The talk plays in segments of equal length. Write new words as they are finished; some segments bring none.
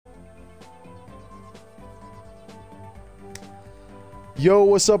Yo,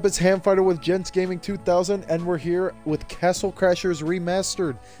 what's up? It's Hamfighter with Gents Gaming 2000, and we're here with Castle Crashers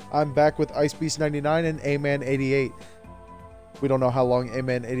Remastered. I'm back with Ice Beast 99 and A-Man 88. We don't know how long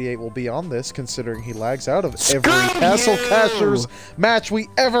A-Man 88 will be on this, considering he lags out of every Castle Crashers match we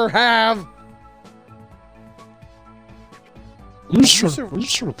ever have. I'm just trying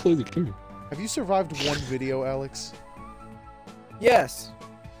to play the game. Have you survived one video, Alex? Yes.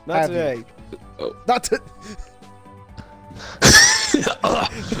 Not today. Not to.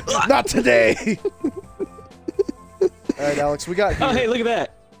 Not today. All right, Alex, we got here. Oh, hey, look at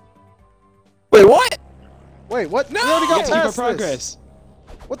that. Wait, what? Wait, what? No! We already got Keep our past progress. this.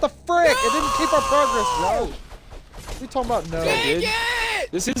 What the frick? It didn't keep our progress, bro. What are you talking about? No, Dude.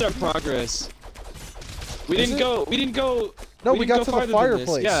 It! This is our progress. We Is didn't it? go. We didn't go. No, we we didn't got go to the farther than this.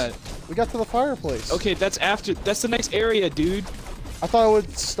 fireplace. Yeah. We got to the fireplace. Okay, that's after. That's the next area, dude. I thought it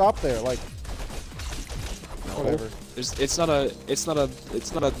would stop there, like. No. Whatever. It's not a. It's not a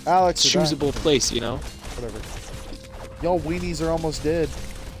Alex, you're back. choosable place, you know. Whatever. Y'all weenies are almost dead.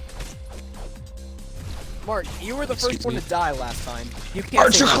 Mark, you were the Excuse first one me. to die last time. You can't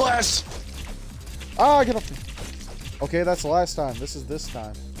Archer say that. class. Ah, get off. Okay, that's the last time. This is this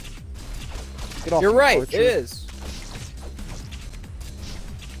time. Get off. You're you right, Archer. it is.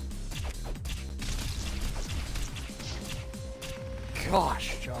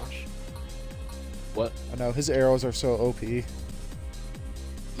 Gosh, Josh. What? I know his arrows are so OP.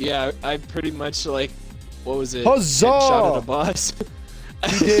 Yeah, I pretty much like. What was it? Huzzah! Shot at a boss.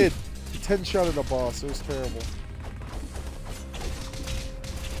 He did. 10 shot at a boss. It was terrible.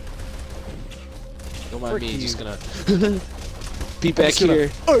 Don't mind me. Frick Just you. gonna be back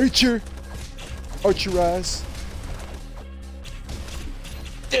here. Archer. Archerize.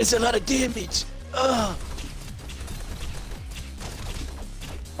 There's a lot of damage. Ugh.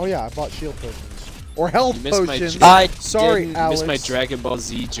 Oh yeah, I bought shield potions. Or health You missed my potions. joke. Sorry, You Alex. missed my Dragon Ball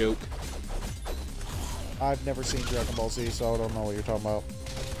Z joke. I've never seen Dragon Ball Z, so I don't know what you're talking about.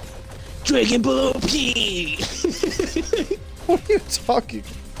 Dragon Ball P. What are you talking?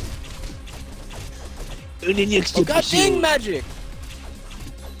 Oh, god dang magic!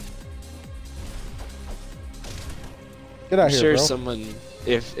 Get out I'm here, sure bro. someone,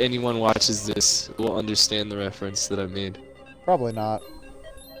 if anyone watches this, will understand the reference that I made. Probably not.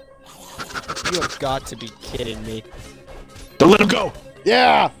 You have got to be kidding me. Don't let him go.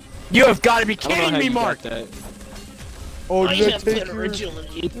 Yeah. You have got to be I don't know kidding how me, you Mark! got that. Oh, I did I have take better your?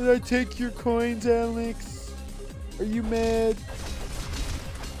 agility. Did I take your coins, Alex? Are you mad?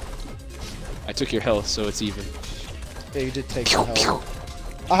 I took your health, so it's even. Yeah, you did take Pew, the pew,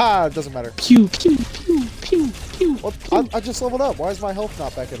 health. Aha, it doesn't matter. pew, pew, pew, pew, pew. Well, I just leveled up. Why is my health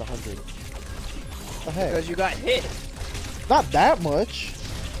not back at 100? What the heck? Because you got hit. Not that much.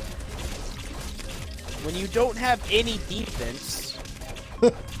 When you don't have any defense.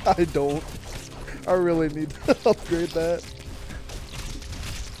 I don't. I really need to upgrade that.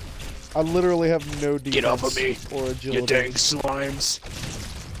 I literally have no defense. Get off of me, or agility. you dang slimes.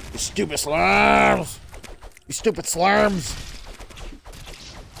 You stupid slurms! You stupid slurms!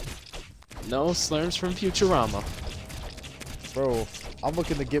 No slurms from Futurama. Bro, I'm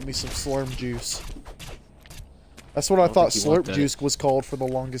looking to get me some slurm juice. That's what I don't thought think you want slurp that. juice was called for the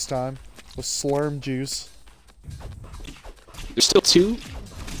longest time. Was slurm juice. There's still two?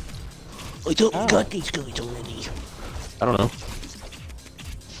 I thought Ow. we got these guys already. I don't know.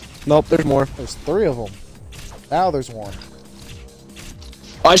 Nope, there's more. There's 3 of them. Now there's 1.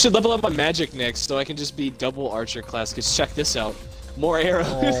 Oh, I should level up my magic next, so I can just be double archer class. Cause check this out, more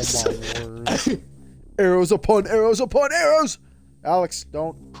arrows. Oh my word. Arrows upon arrows upon arrows! Alex,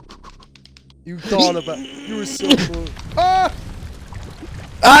 don't. You thought about. You were so close. Ah!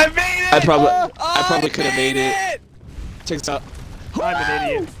 I made it! I probably could have made it. Check this out. I'm an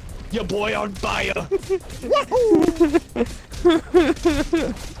idiot. Your boy on fire.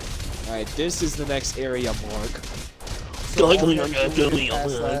 Alright, this is the next area, Mark. So Going all we on had to do was going get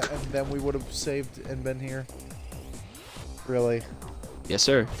past on. that, and then we would have saved and been here. Really? Yes,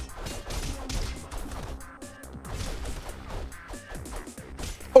 sir.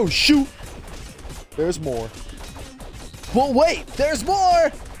 Oh shoot! There's more. Well, wait, there's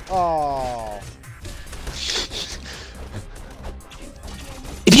more! Oh.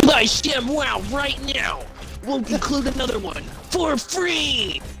 If you buy ShamWow right now, we'll include another one for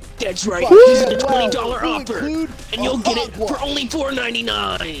free. That's right. Buy This is a ShamWow, $20 we'll offer, include and a you'll get it hot for one. only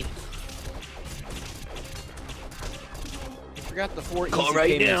 $4.99. Forgot the 4 Call easy right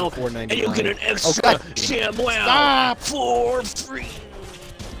payments now, of and you'll get an extra God. ShamWow Stop. for free.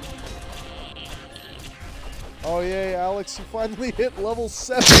 Oh yay, Alex, you finally hit level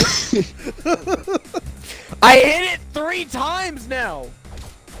 7. I hit it 3 times now.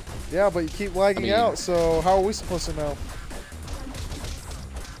 Yeah, but you keep lagging out, so how are we supposed to know?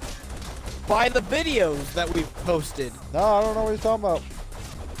 By the videos that we've posted. No, I don't know what you're talking about.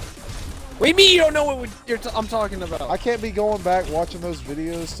 What do you mean you don't know what I'm talking about? I can't be going back watching those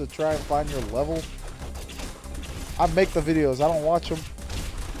videos to try and find your level. I make the videos, I don't watch them.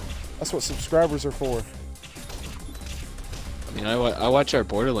 That's what subscribers are for. I mean, I watch our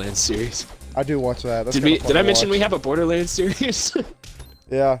Borderlands series. I do watch that. That's Did I mention we have a Borderlands series?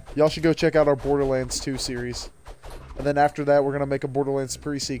 Yeah, y'all should go check out our Borderlands 2 series. And then after that, we're going to make a Borderlands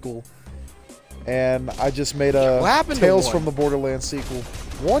pre-sequel. And I just made a Tales from the Borderlands sequel.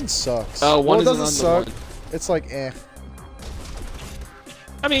 1 sucks. Oh, one doesn't isn't suck. on the 1. It's like, eh.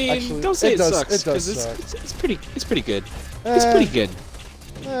 I mean, Actually, don't say it sucks. It does suck. It's pretty good. It's pretty good.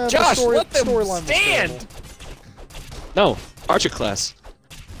 Josh, let them storyline stand! No, Archer class.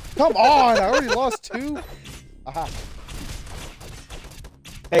 Come on, I already lost 2. Aha.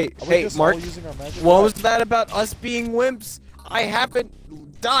 Hey, Mark, what what was that about us being wimps? I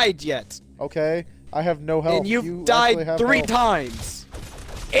haven't died yet. Okay, I have no health. And you've you died 3 health. times.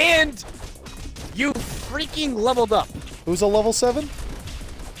 And you freaking leveled up. Who's a level 7?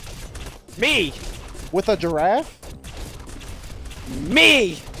 Me! With a giraffe?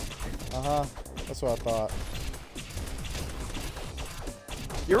 Me! Uh-huh. That's what I thought.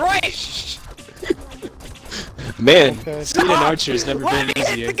 You're right! Man, Okay. Speed and Archer has never been Hit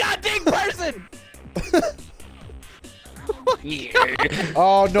easier. the goddamn person!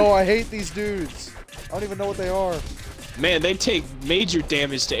 Oh no, I hate these dudes. I don't even know what they are. Man, they take major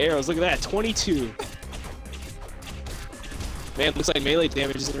damage to arrows. Look at that, 22. Man, looks like melee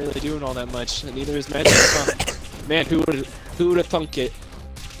damage isn't really doing all that much, and neither is magic. Huh? Man, who would have thunk it?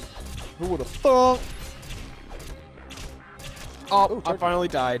 Who would have thunk? Oh, Ooh, I finally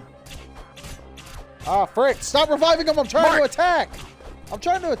died. Ah, frick! Stop reviving him! I'm trying to attack! I'm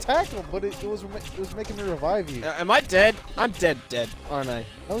trying to attack him, but it was making me revive you. Am I dead? I'm dead, aren't I?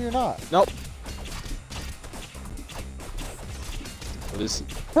 No, you're not. Nope. Is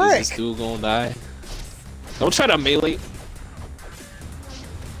this dude gonna die? Don't try to melee. I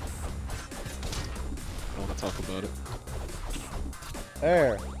don't want to talk about it.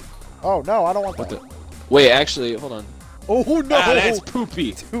 There. Oh no, I don't want What that. the? Wait, actually, hold on. Oh no! Ah, that's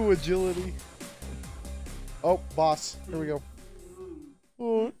poopy. 2 agility. Oh, boss. Here we go.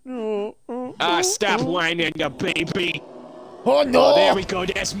 Oh no! Ah, stop whining, you baby. Oh no! Oh, there we go.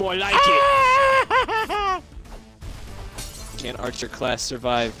 That's more like it. Can Archer class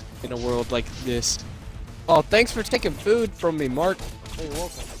survive in a world like this? Oh, thanks for taking food from me, Mark. Hey, you're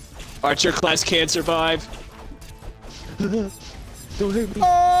welcome. Archer class can't survive. Don't hit me.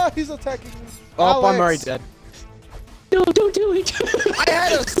 Ah, he's attacking me. Oh, Alex. I'm already dead. No, don't do it. I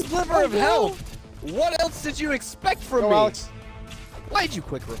had a sliver of health. What else did you expect from Go, me? Alex. Why'd you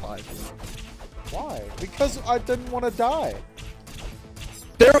quick revive? Why? Because I didn't want to die.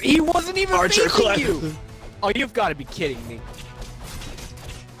 He wasn't even Archer facing class. you. Oh, you've got to be kidding me.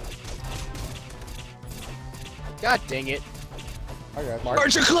 God dang it. I got Mark.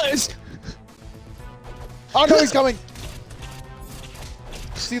 Archer class. Oh no, he's coming!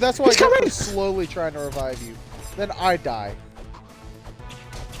 See, that's why He's I kept coming! slowly trying to revive you. Then I die.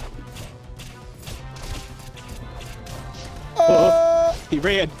 He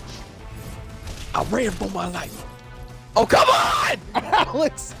ran. I ran for my life. Oh, come on!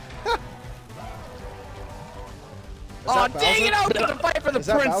 Alex! Oh, that dang it! Bowser? I was gonna fight for the Is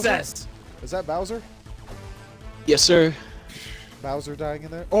that Bowser? princess. Is that Bowser? Yes, sir. Bowser dying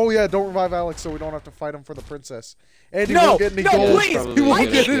in there? Oh yeah, don't revive Alex so we don't have to fight him for the princess. And he No, won't get any no, gold. please! He won't I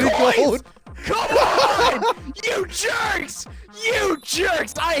get need any coins! gold. Come on! You jerks! You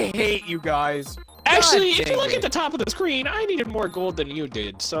jerks! I hate you guys. Actually, God if you look dang at the top of the screen, I needed more gold than you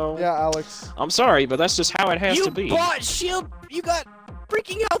did, so... Yeah, Alex. I'm sorry, but that's just how it has You to be. bought shield. You got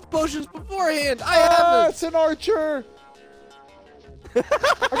freaking health potions beforehand. I Ah, haven't. it's an archer! I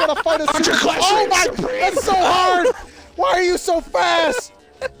gotta fight a Archer super- class Oh my! supreme. That's so hard! Why are you so fast?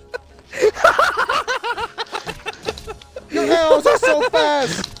 Your arrows are so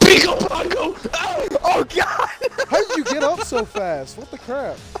fast! Pico Pongo! Oh god! How did you get up so fast? What the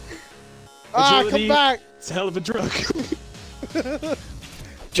crap? Ah, Agility. come back! It's a hell of a drug.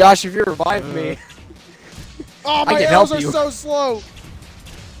 Josh, if you revive me, Oh, I my can arrows help are you. so slow!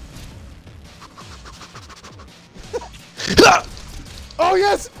 Oh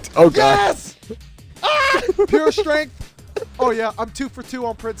yes! Oh, God. Yes! Ah! Pure strength. Oh yeah, I'm 2 for 2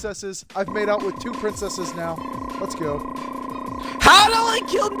 on princesses. I've made out with 2 princesses now. Let's go. how did I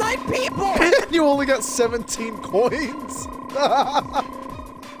kill 9 people? You only got 17 coins. I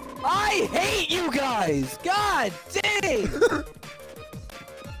I hate you guys! God dang!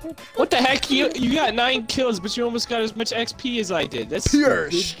 What the heck? You got 9 kills, but you almost got as much XP as I did. That's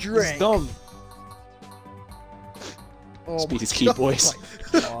Pure stupid. strength. It's dumb. Oh Speed my is key, God. boys.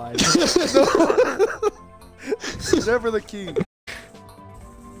 God. It's never the key.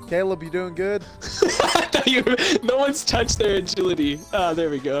 Caleb, you doing good? I thought no one's touched their agility. Ah, there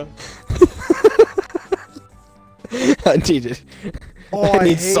we go. I need it. Oh, I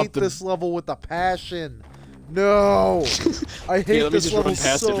need hate something. this level with a passion. No, I hate Here, let me this just level run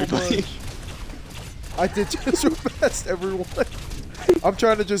past so everybody. much. I did just run past everyone. I'm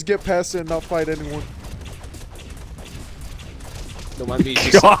trying to just get past it and not fight anyone. Don't mind me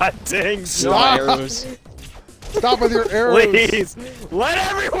just God dang! with my arrows. Stop with your arrows. Please, let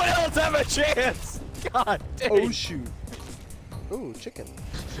everyone else have a chance. God dang! Oh shoot. Ooh, chicken.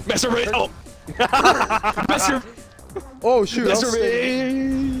 Masturbate. Oh. Masturbate. Oh shoot. I was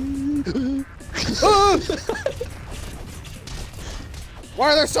Masturbate. Ah!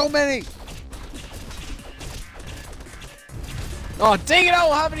 Why are there so many? Oh dang it! I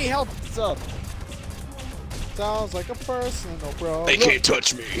don't have any health. What's up? Sounds like a personal problem. They can't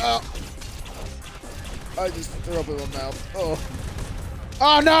touch me. Oh. I just threw up in my mouth. Oh.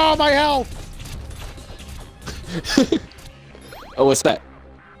 Oh no, my health! Oh, what's that?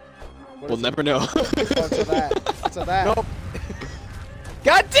 What We'll is never know. it? Oh, it's a that. It's a that. Nope.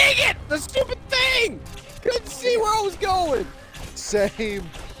 God dang it! The stupid thing! Couldn't see where I was going. Same.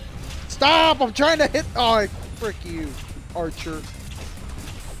 Stop! I'm trying to hit. Oh, frick you, Archer.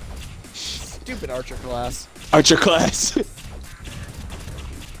 Stupid archer class. Archer class.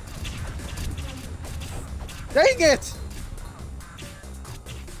 Dang it!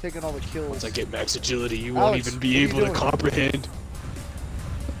 Taking all the kills. Once I get max agility, you Alex, won't even be what are you able to doing? comprehend.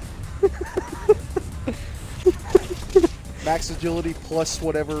 Max agility plus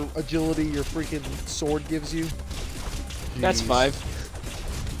whatever agility your freaking sword gives you. That's Jeez.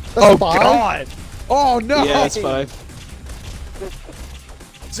 5. That's Oh 5? God! Oh no! Yeah, that's 5.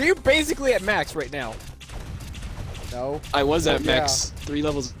 So you're basically at max right now. No. I was at Oh, max 3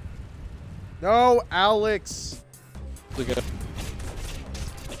 levels No, Alex. ago.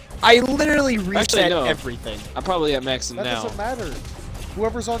 I literally reset no. everything. I'm probably at max That now. doesn't matter.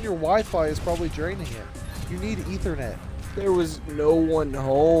 Whoever's on your Wi-Fi is probably draining it. You need Ethernet. There was no one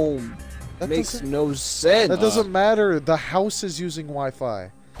home. That Makes doesn't- no sense. That doesn't matter. The house is using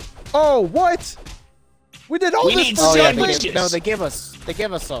Wi-Fi. Oh, what? We did all We this need for Oh yeah, nothing? sandwiches. no, they give us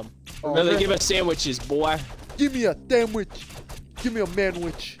some. Oh, No, they man. give us sandwiches, boy. Give me a sandwich. Give me a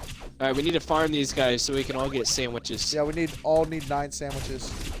manwich. Alright, we need to farm these guys so we can all get sandwiches. Yeah, we all need 9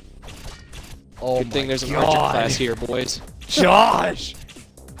 sandwiches. Oh Good thing there's an God. archer class here, boys. Josh!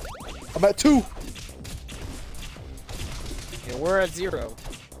 I'm at 2. And we're at 0.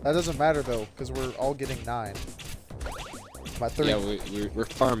 That doesn't matter though, because we're all getting 9. I'm at 3. Yeah, we're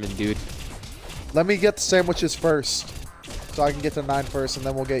farming, dude. Let me get the sandwiches first, so I can get to 9 first, and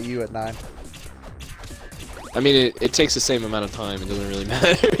then we'll get you at 9. I mean, it takes the same amount of time. It doesn't really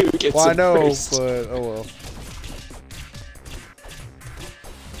matter who gets Well, I it know, first. but oh well.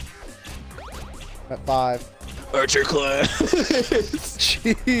 At 5. Archer class.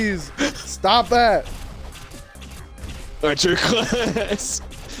 Jeez, stop that. Archer class.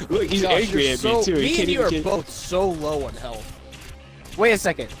 Look, he's Josh, angry you're at so, me too. He me can't and you even are get both so low on health. Wait a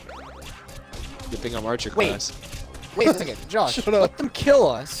second. Good thing I'm Archer Wait. class. Wait a second. Josh, Shut up. let them kill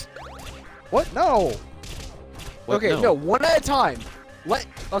us. What? No. What? Okay, no, one at a time.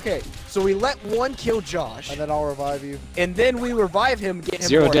 Okay, so we let one kill Josh, And then I'll revive you. and then we revive him, get him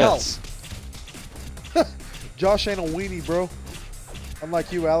 0 more deaths. health. Josh ain't a weenie, bro.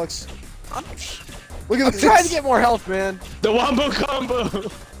 Unlike you, Alex. I'm Look at this. trying to get more health, man. The wombo combo.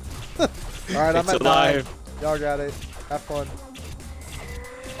 Alright, I'm It's at alive. 9. Y'all got it. Have fun.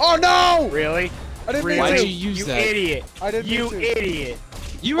 Oh no! Really? I didn't mean Why'd to. you use you that? idiot. I didn't You mean to. idiot.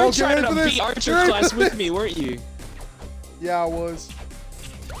 You were Oh, get trying ready to for this. be Archer Get ready class for with this. me, weren't you? Yeah, I was.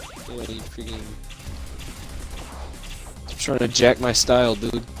 Yeah, you freaking. I'm trying to jack my style,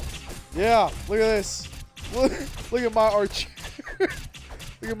 dude. Yeah, look at this. Look at my archer.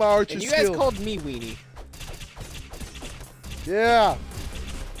 Look at my archer And you guys skill. called me weenie. Yeah.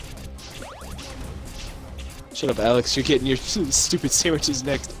 Shut up, Alex. You're getting your stupid sandwiches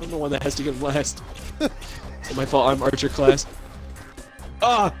next. I'm the one that has to get them last. It's my fault. I'm Archer class.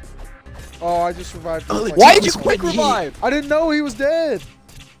 Ah! Oh, I just revived him. Oh, Like- Why did you Just quick one hit. revive? I didn't know he was dead.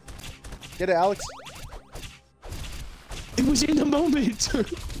 Get it, Alex. It was in the moment.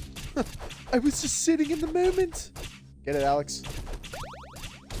 I was just sitting in the moment. Get it, Alex.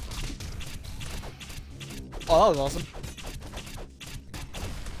 Oh, that was awesome.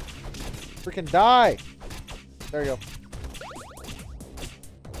 Freaking die. There you go.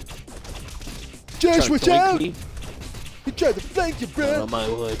 Josh, watch out! He tried to flank you, bro. Oh my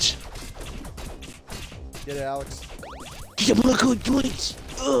watch. Get it, Alex. Get my good points.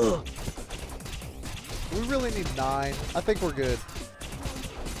 Ugh. We really need 9. I think we're good.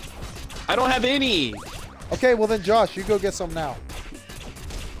 I don't have any. Okay, well then, Josh, you go get some now.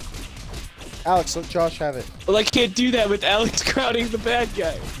 Alex, let Josh have it. Well, I can't do that with Alex crowding the bad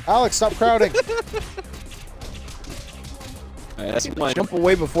guy. Alex, stop crowding. Alright, that's mine. Jump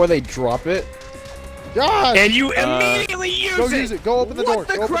away before they drop it. Josh! And you immediately use Go it! use it. Go open the door. What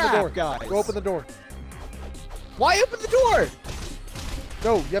the Go open the crap, door. guys? Go open the door. Why open the door?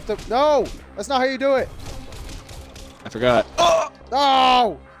 No, you have to. No! That's not how you do it. I forgot.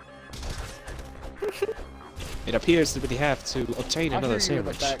 No! It appears that we have to obtain I another hear you in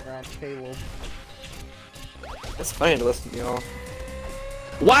the sandwich. background, Caleb. It's funny to listen to y'all.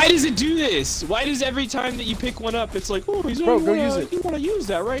 Why does it do this? Why does every time that you pick one up, it's like, oh, he's Bro, you go wanna, use it. You want to use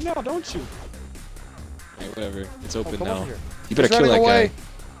that right now, don't you? Hey, whatever. It's open come now. over here. You better He's kill that running away. guy.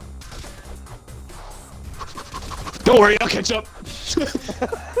 Don't worry, I'll catch up.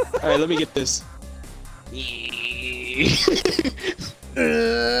 Alright, let me get this.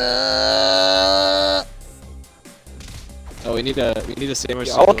 Oh, we need a sandwich.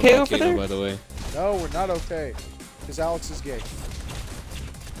 Y'all to okay go over volcano, there? by the way. No, we're not okay. Because Alex is gay.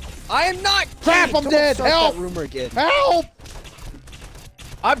 I am not Crap, gay. I'm Don't dead. start Help. that rumor again. Help!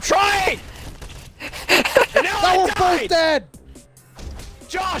 I'm trying! And now No, I we're died! both dead!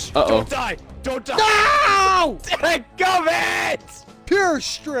 Josh, Uh-oh. don't die! Don't die! No! Go, man! Pure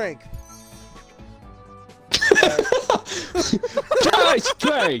strength. Try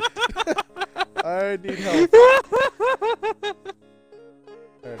straight. I need help.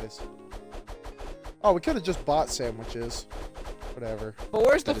 There it is. Oh, we could have just bought sandwiches. Whatever. But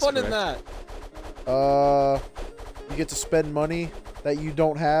where's the That is fun in correct. that? You get to spend money that you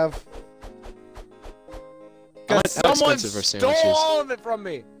don't have. How Because much- how someone expensive are stole sandwiches? all of it from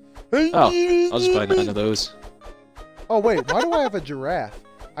me. Oh, I'll just buy 9 of those. Oh wait, why do I have a giraffe?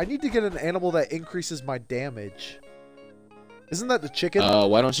 I need to get an animal that increases my damage. Isn't that the chicken?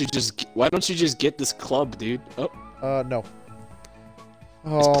 Why don't you just get this club, dude? Oh, No. it's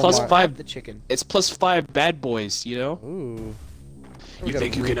Oh, plus my. 5. The chicken. It's plus 5 bad boys, you know? Ooh. We You gotta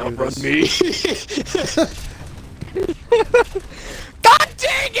think you can redo outrun this. me? God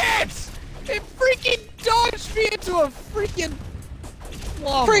dang it! It freaking dodged me into a freaking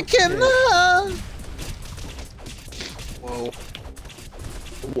lava pit. Whoa.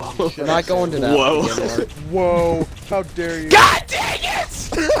 Whoa. We're not going to that Whoa. one anymore. Whoa! How dare you? God dang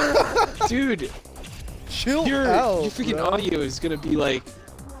it! Dude, Chill your out, freaking bro. audio is gonna be like...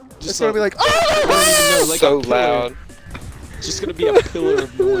 It's gonna be like, I don't even know, like So a pillar. loud. It's just gonna be a pillar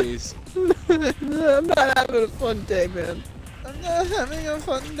of noise. I'm not having a fun day, man. I'm not having a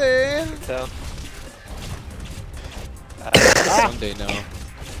fun day. So. Sunday now.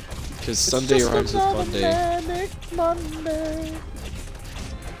 Because Sunday rhymes with fun day. Monday.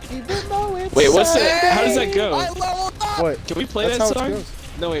 Even though it's Wait, what's that? How does that go? I leveled up! What? Can we play That's that how it song? goes.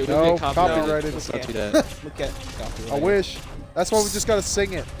 No, wait, No, we'll get copyrighted. copyrighted. Let's not do that. Look at copyright. I wish. That's why we just gotta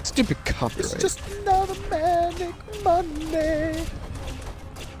sing it. Stupid It's copyright. just another manic Monday.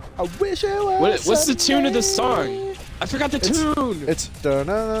 I wish it was. What's the tune of the Sunday. song? I forgot the It's- tune! It's dun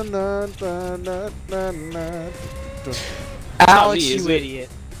dun dun dun dun dun dun. Alex, me, is you it? idiot.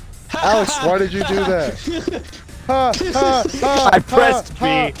 Alex, why did you do that? Ha ha ha! I pressed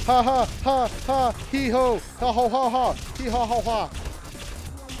ha, B. Ha ha ha ha! Hee ho! Ha ho ha ha! Hee ha ha ha!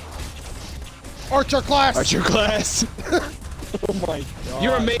 Archer class! Archer class! Oh my god.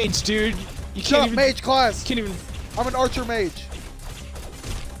 You're a mage, dude! You Shut can't up, even... mage class! Can't even... I'm an archer mage.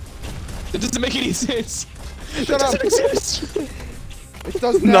 It doesn't make any sense! Shut up! It doesn't exist! It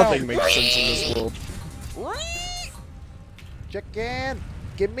does now. Nothing makes sense in this world. Chicken,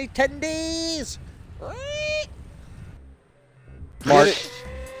 give me tendies. Mark. What?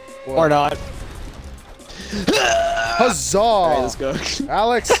 Or not. Huzzah! Alright, let's go.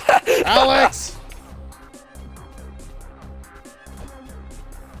 Alex! Alex!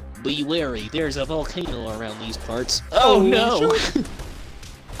 Be wary, there's a volcano around these parts. Oh no!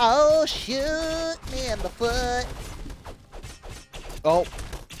 Oh, shoot me in the foot. Oh,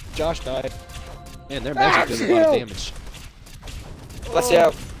 Josh died. Man, their magic does a lot of damage. Let's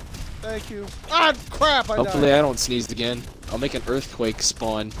out. Thank you. Ah, crap! I Hopefully died. I don't sneeze again. I'll make an earthquake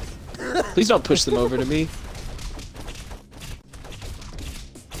spawn. Please don't push them over to me.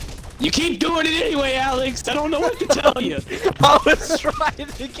 You keep doing it anyway, Alex! I don't know what to tell you! I was trying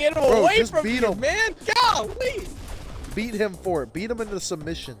to get him Bro, away just from beat you, him. man. Golly. Beat him for it. Beat him into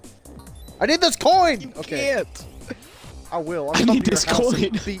submission. I need this coin! You Okay. can't. I will. I I'll need come this to your house coin.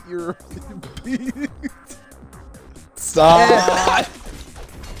 and beat your... Stop.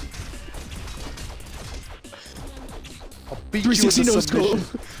 I'll beat you into 360 no scope.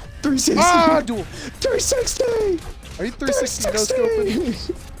 submission. 360. Ah, duel. 360. Are you 360 no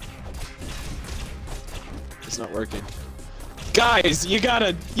scoping? It's not working. Guys, you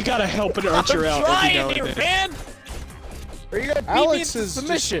gotta help an archer out every now and then. man. Are you gonna beat Alex me into is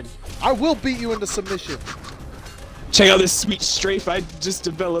submission? I will beat you into submission. Check out this sweet strafe I just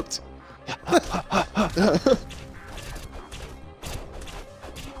developed.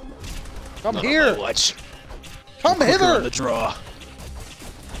 Come Not here. on my watch. Come Quicker on hither. the draw. How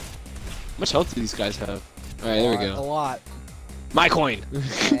much health do these guys have? Alright, there we A go. lot. My coin.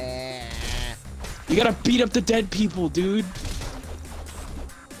 You gotta beat up the dead people, dude.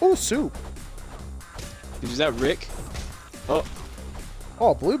 Oh, soup. Is that Rick? Oh,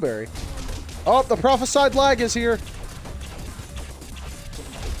 Oh, blueberry. Oh, the prophesied lag is here.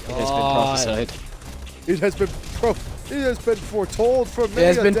 it has been prophesied. It has been foretold for many It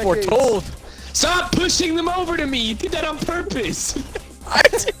has been decades. foretold. Stop pushing them over to me! You did that on purpose! I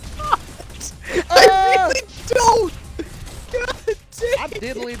did not. Ah! I really don't. God I damn.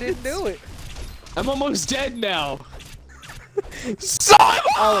 diddly didn't do it. I'm almost dead now. So am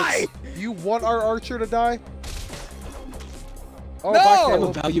I. Alex, you want our archer to die? Oh, No! bye, I'm a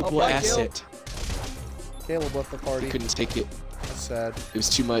Caleb. valuable bye, asset. Caleb left the party. Couldn't take it. That's sad. It was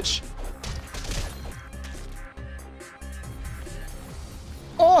too much.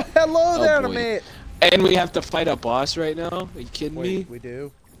 Oh, hello Oh, there, boy. mate. And we have to fight a boss right now? Are you kidding me? Wait, we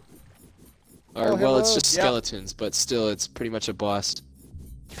do. Or, Oh, well, it's hello. just Yep. skeletons, but still, it's pretty much a boss.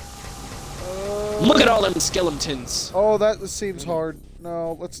 Look at all them skeletons! Oh, that seems hard.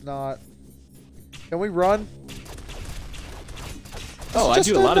 No, let's not. Can we run? Oh, I It's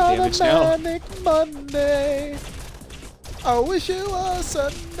do a just lot of another damage now. manic Monday. I wish it was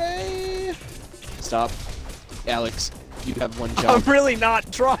Sunday. Stop. Alex, you have one I'm job. really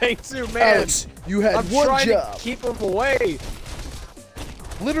not trying to, man. Alex, you had I'm one trying job. to keep him away.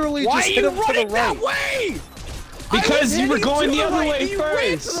 Literally Why just are hit you him to the running right. that way? Because you were going the other way You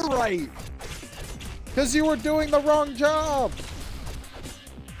ran first! to the right. Because you were doing the wrong job.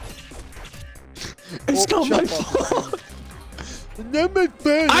 It's Oh, not my shut up. fault!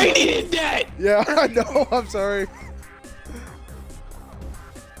 I I needed that! Yeah, I know. I'm sorry.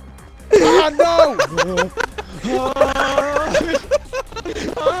 Ah, no!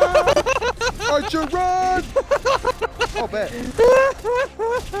 Archer, run! Oh, bet.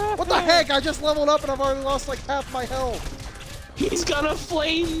 What the heck? I just leveled up and I've already lost like half my health. He's gonna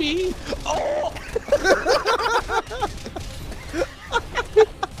flame me! Oh!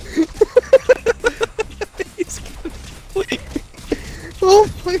 He's gonna flame me. Oh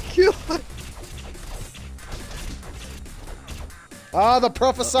my god. Ah, the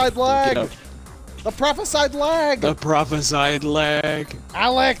prophesied Get lag. up. The prophesied lag. The prophesied lag.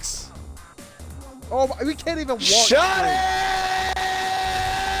 Alex. Oh, we can't even walk. Shut straight. it!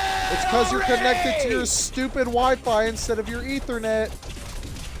 It's because you're connected to your stupid Wi-Fi instead of your Ethernet.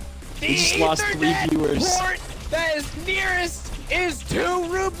 We just lost 3 viewers. Port that is nearest is 2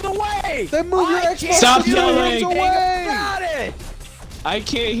 rooms away. Then move your I Xbox can't Stop do yelling. anything away. about it. I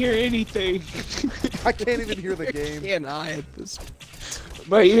can't hear anything. I can't even hear the game. Can I at this?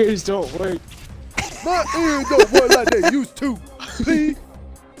 My ears don't work. My ears don't work like they used to. Please.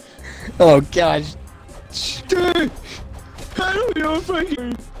 Oh gosh. Dude, I don't know if I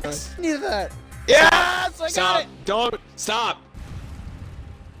hear. Neither that. Yes, I got Stop! it. Don't stop!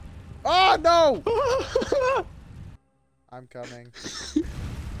 Oh no! I'm coming.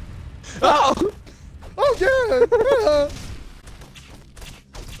 Oh! Oh yeah!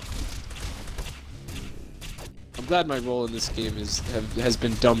 I'm glad my role in this game has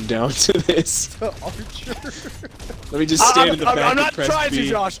been dumbed down to this. Archer. Let me just stand in the back I'm and not press trying B. to,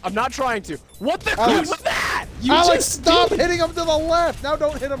 Josh. I'm not trying to. What the Alex. crap was that? You Alex, just stop did. hitting him to the left. Now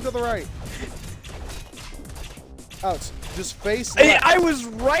don't hit him to the right. Alex, just face left. I was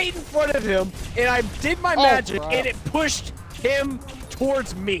right in front of him, and I did my magic, crap. and it pushed him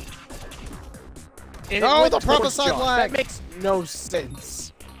towards me. And No, it went the towards prophesied Josh. lag. That makes no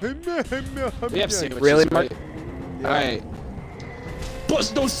sense. We have sandwiches, Really, right? Mark? Alright.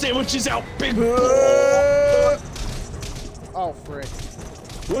 Bust those sandwiches out, big boy! Oh, frick.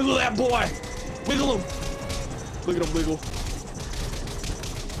 Wiggle that boy! Wiggle him! Look at him wiggle.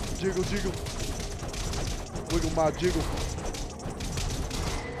 Jiggle, jiggle. Wiggle my jiggle.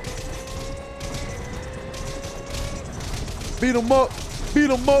 Beat him up. Beat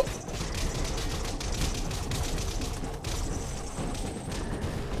him up.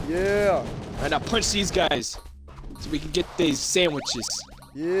 Yeah. Alright, now punch these guys so we can get these sandwiches.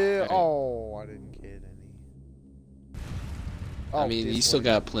 Yeah. Right. Oh, I didn't get any. Oh, I mean, you still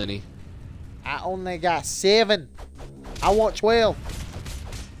got plenty. I only got 7. I want 12.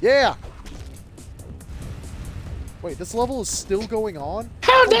 Yeah. Wait, this level is still going on?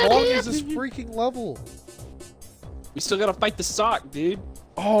 How long is this freaking level? We still gotta fight the sock, dude.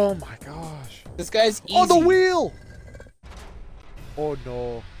 Oh my gosh. This guy's easy. Oh, the wheel! Oh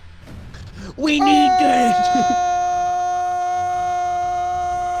no. We need that!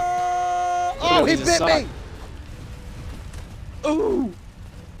 Oh, he he's a bit sock. me! Ooh!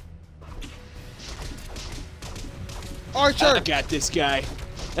 Archer! I got this guy.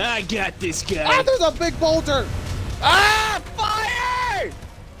 I got this guy. Ah, there's a big boulder! Ah! Fire!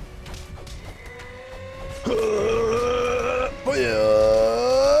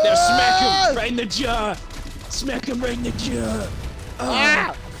 Now smack him right in the jaw. Smack him right in the jaw.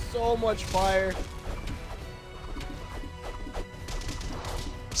 Ah! So much fire.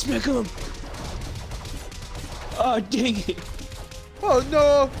 Smack him. Oh, dang it. Oh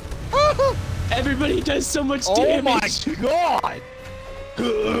no! Everybody does so much Oh damage. my god!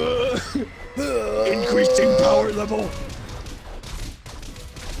 Increasing power level.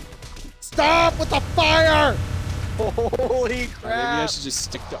 Stop with the fire! Holy Maybe I crap! should just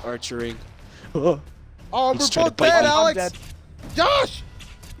stick to archering. Oh, we're He's trying to both bite dead, me. Alex! dead. Josh!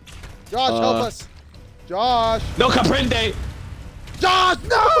 Josh, help us! Josh! No comprende. Josh,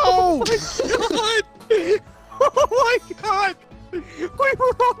 no! Oh my god! We were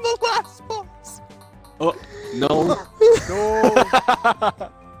on the last boss! Oh, no. No!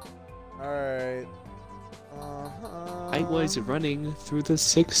 Alright. I was running through the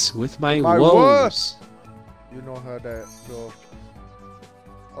 6 with my My woes. You know how that go.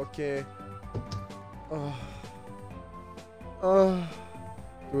 Okay.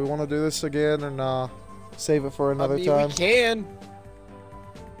 Do we want to do this again or nah? Save it for another time? We can.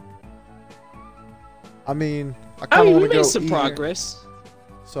 I mean, I I kind of mean, want we to go made some easier. progress.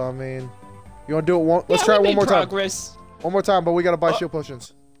 So, I mean, you want to do it one? Let's Yeah, try we it one made more time. progress. One more time, but we got to buy shield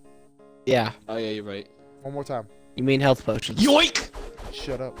potions. Yeah. Oh, yeah, you're right. One more time. You mean health potions? Yoink!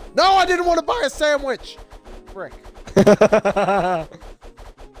 Shut up. No, I didn't want to buy a sandwich! Frick. Alright,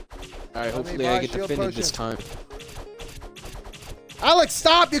 hopefully buy I get shield defended this potion. time. Alex,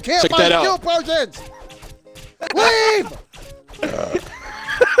 stop! You can't Check buy that out. shield potions! Leave!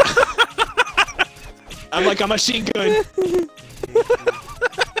 I'm like a machine gun.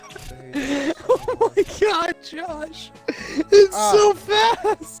 Oh my god, Josh! It's so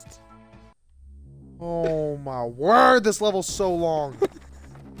fast! Oh my word, this level's so long.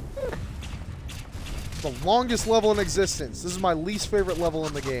 The longest level in existence. This is my least favorite level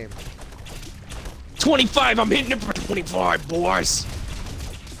in the game. 25, I'm hitting it for 25, boys.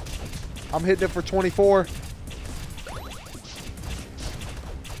 I'm hitting it for 24.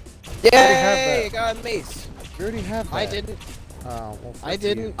 Yay! that. I got a mace. You already have that. I didn't. Oh, well, I fuck you.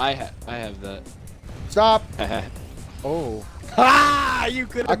 didn't. I have that. Stop. Oh. Ah! You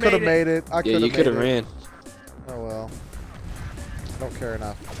could I have could have made it. made it. I Yeah, you could have ran. Oh well. Don't care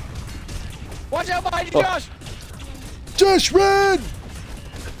enough. Watch out behind you, Josh! Josh, run!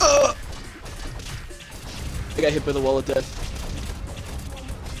 I got hit by the wall of death.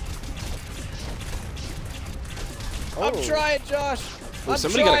 I'm Oh. trying, Josh. Oh, I'm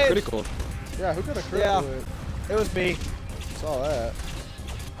somebody trying. got a critical. Yeah, who got a critical Yeah. hit? It was me. Saw that.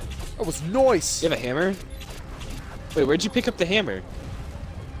 That was noise. You have a hammer? Wait, where'd you pick up the hammer?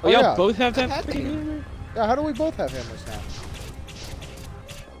 Oh, y'all yeah. both have that had freaking to. hammer? Yeah, how do we both have hammers now?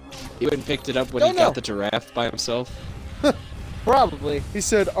 He went and picked it up when Don't he got know. the giraffe by himself. Probably. He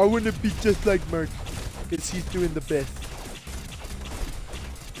said, I want to be just like Mark. Because he's doing the best.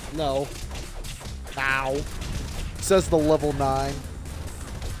 No. Ow. Says the level 9.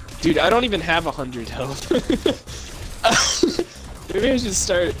 Dude, I don't even have 100 health. Maybe I should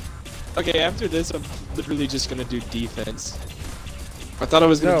start... Okay, after this, I'm literally just gonna do defense. I thought I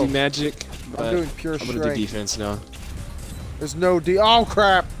was gonna No. do magic, but I'm doing pure I'm gonna do strength. defense now. There's no Oh,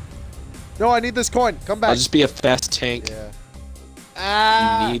 crap. No, I need this coin. Come back. I'll just be a fast tank. Yeah.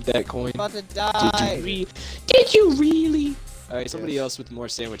 Ah! You need that coin? I'm about to Did die. you really? Alright, somebody Yes. else with more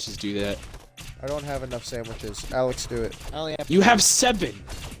sandwiches do that. I don't have enough sandwiches. Alex, do it. I only have. You have 7!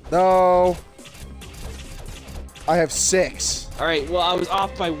 No. I have 6. Alright, well, I was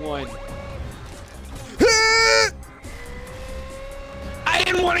off by 1. I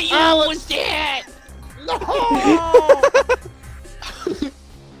didn't want to use that! No!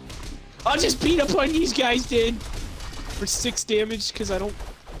 I'll just beat up on these guys, then. For 6 damage, because I don't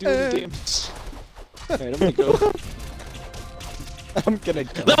do any damage. Alright, I'm gonna go. I'm gonna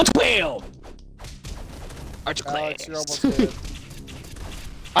kill Level 12! Archer Alex, you're class. almost dead.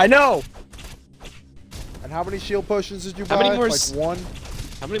 I know! And how many shield potions did you buy? How many more Like s- one?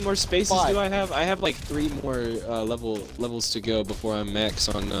 How many more spaces 5. do I have? I have like 3 more levels to go before I'm max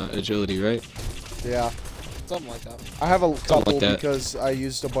on agility, right? Yeah. Something like that. I have a couple that. because I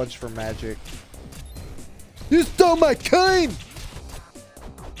used a bunch for magic. You stole my coin!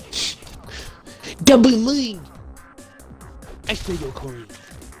 Double mine! I stole your coin.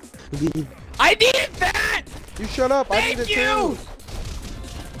 I needed that! You shut up. I Thank need it you! too.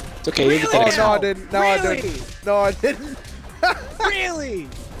 It's okay, you'll get Oh, that next no, I time. didn't. No, I Really? didn't. No, I didn't. Really?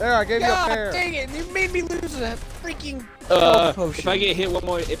 There, I gave you a God pair. dang it! You made me lose a freaking If I get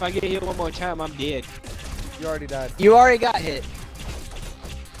hit one more time, I'm dead. You already died. You already got hit.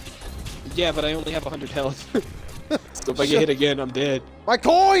 Yeah, but I only have 100 health. So if I get hit again, I'm dead. My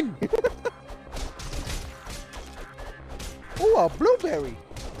coin! Ooh, a blueberry.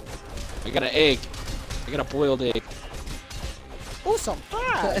 I got an egg. I got a boiled egg. Ooh, some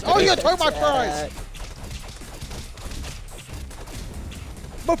fries. Oh, you took my fries.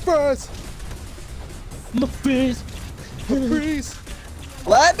 My fries. My face. My fries.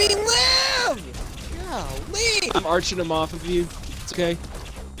 Let me live! Golly! I'm arching them off of you. It's okay.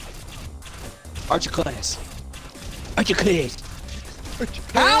 Archer class. Archer class.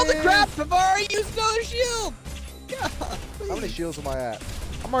 How the crap have I already used another shield? How many shields am I at?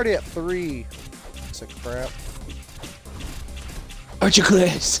 I'm already at 3. It's a crap. Archer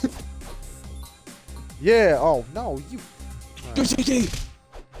class. Yeah. Oh no, you. 360.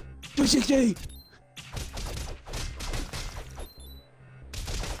 360.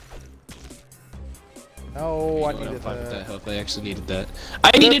 No, I I'm needed fine with that that. health. I actually needed that.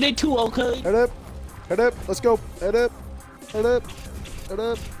 I needed it too, okay? Head up. Head up. Let's go. Head up. Head up. Head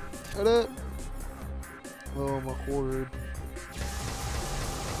up. Head up. Oh my cord.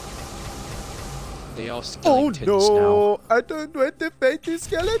 They all Oh skeletons no! I don't want to fight these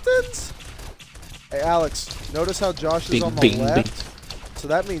skeletons. Hey Alex, notice how Josh is Bing, on the bing, left? So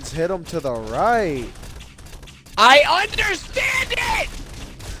that means hit him to the right. I understand it!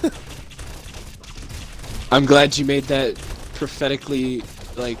 I'm glad you made that prophetically,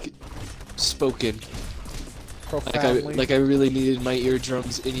 like, spoken. Profoundly Like I really needed my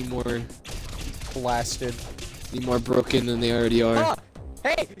eardrums any more blasted. broken than they already are. Huh.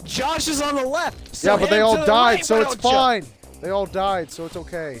 Hey, Josh is on the left. So Yeah, but hit they him all to the died, right, so why it's don't ya? fine. They all died, so it's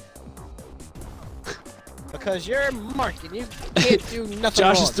okay. Because you're Mark and you can't do nothing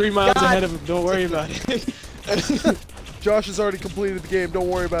Josh wrong. is 3 miles God. ahead of him. Don't worry about it. Josh has already completed the game. Don't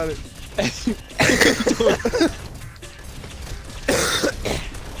worry about it.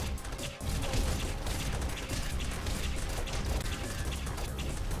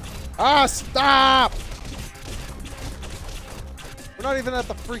 Ah, stop! We're not even at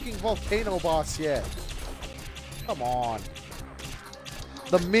the freaking volcano boss yet. Come on.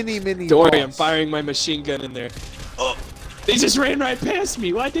 The mini Don't boss. worry, I'm firing my machine gun in there. Oh, they just ran right past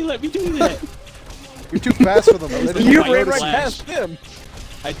me. Why'd they let me do that? You're too fast for them. They didn't You even ran notice right you. past him.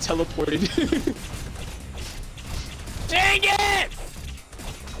 I teleported. Dang it!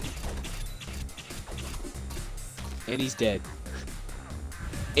 And he's dead.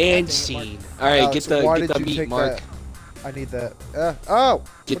 And scene. All right, Alex, get why the did you meat, take Mark. that? I need that. Oh!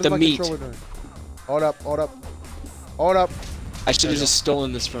 Get What is the my meat. controller doing? Hold up, hold up. Hold up. I should have just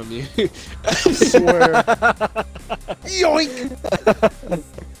stolen this from you. I swear. Yoink!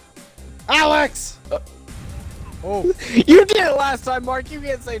 Alex! Oh, You did it last time, Mark. You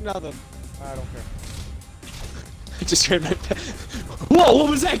can't say nothing. I don't care. I just ran right past. Whoa, what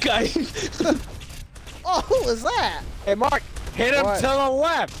was that guy? Oh, who was that? Hey, Mark, hit him What? to the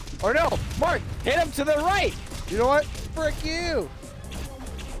left. Or no, Mark, hit him to the right. You know what? Frick you!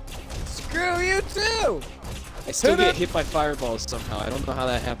 Screw you too. I still Hit get it. hit by fireballs somehow. I don't know how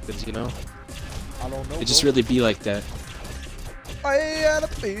that happens, you know? I don't know. It just bro. really be like that. I had a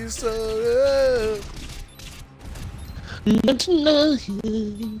piece of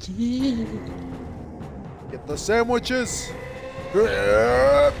Get the sandwiches.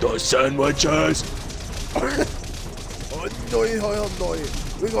 The sandwiches!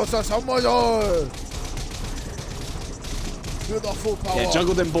 We got some sandwiches. To the full power Yeah,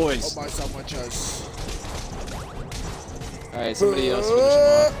 juggle them boys. of my sandwiches. Alright, somebody else finish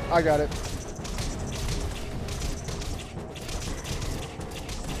them off. I got it.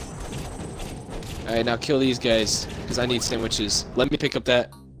 Alright, now kill these guys, because I need sandwiches. Let me pick up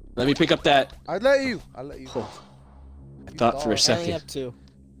that. Let me pick up that. I'd let you. I'd let you. Oh, I thought for a I only second. have 2.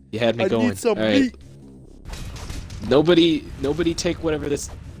 You had me I going. need some Alright. meat. Nobody take whatever this...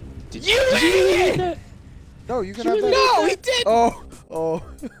 Did You really idiot! need that? No, you can have that. No, he did. Oh, Oh.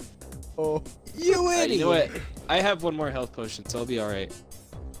 Oh. You idiot! You know what? I have one more health potion, so I'll be alright.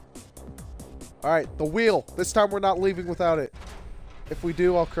 Alright, the wheel. This time we're not leaving without it. If we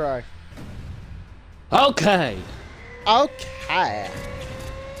do, I'll cry. Okay. Okay.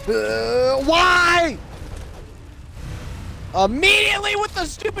 Why? Immediately with the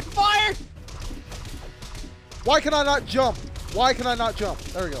stupid fire! Why can I not jump? Why can I not jump?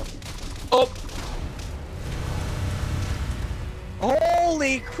 There we go. Oh.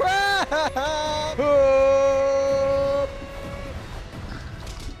 Holy crap! Uh-oh.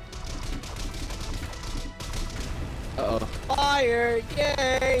 Fire!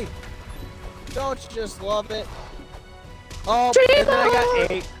 Yay! Don't you just love it? Oh, and then I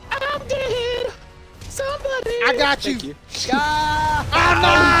got 8. I'm dead. Somebody. I got Thank you. you.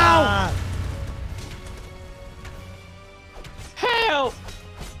 Ah! Help!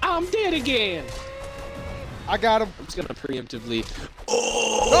 I'm dead again. I got him. I'm just gonna preemptively.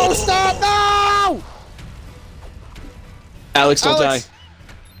 No, stop! No! Alex, don't Alex. die.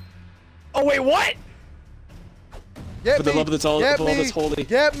 Oh wait, what? Get For the me. love that's all Get the me. that's holy.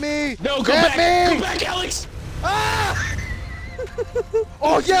 Get me. No, go Get back! me. Go back, Alex! Ah!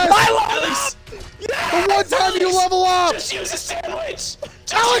 Oh yes! Alex! The one time you level up! Just use a sandwich!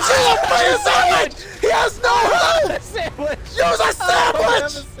 Alex, use a freaking sandwich! He has no health! A sandwich! Use a I don't have a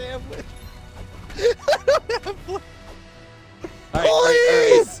sandwich! sandwich!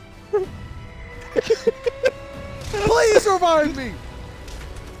 Please! Please revive me!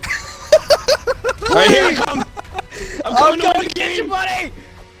 Alright, here I come! I'm coming to win the Get you, game! buddy!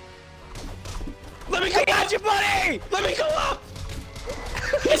 Let me go Got up! you, buddy! Let me go up!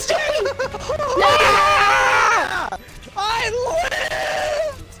 He's dead! Yeah! I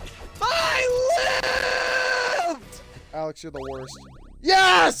lived! I lived! Alex, you're the worst.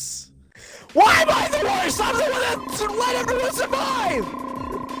 Yes! Why am I the worst? I'm the one that let everyone survive!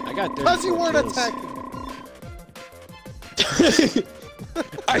 I got 34 Because you weren't kills. attacking.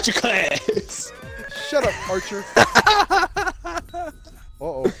 Archer class! Shut up, Archer.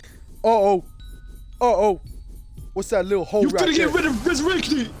 Uh-oh. Uh-oh. Uh-oh. What's that little hole You've right gotta there? get rid of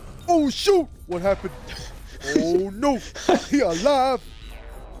Resurrected! Oh, shoot! What happened? Oh, no. He alive.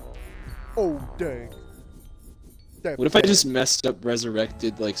 Oh, dang. That What if I bad. just messed up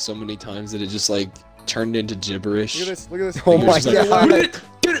Resurrected like so many times that it just like turned into gibberish? Look at this. Look at this. Oh Look my at this. God.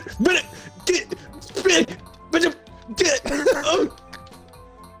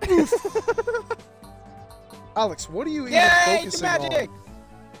 Alex, what are you even Yay, focusing magic!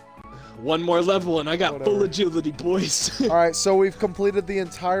 One more level and I got full Whatever. agility, boys. on? Alright, so we've completed the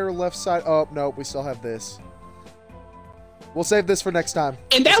entire left side. Oh, no, we still have this. We'll save this for next time.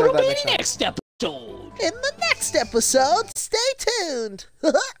 And We'll that save will be next time. next episode. In the next episode, stay tuned.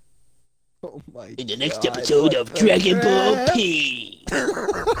 Oh my In the next God, episode what of the Dragon Ball crap? P.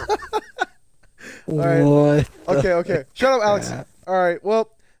 Alright. What? Okay. Shut up, Alex. Alright, well,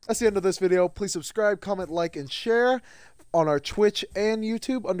 that's the end of this video. Please subscribe, comment, like, and share on our Twitch and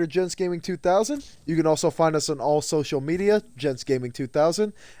YouTube under Gents Gaming 2000. You can also find us on all social media, Gents Gaming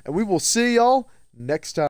 2000. And we will see y'all next time.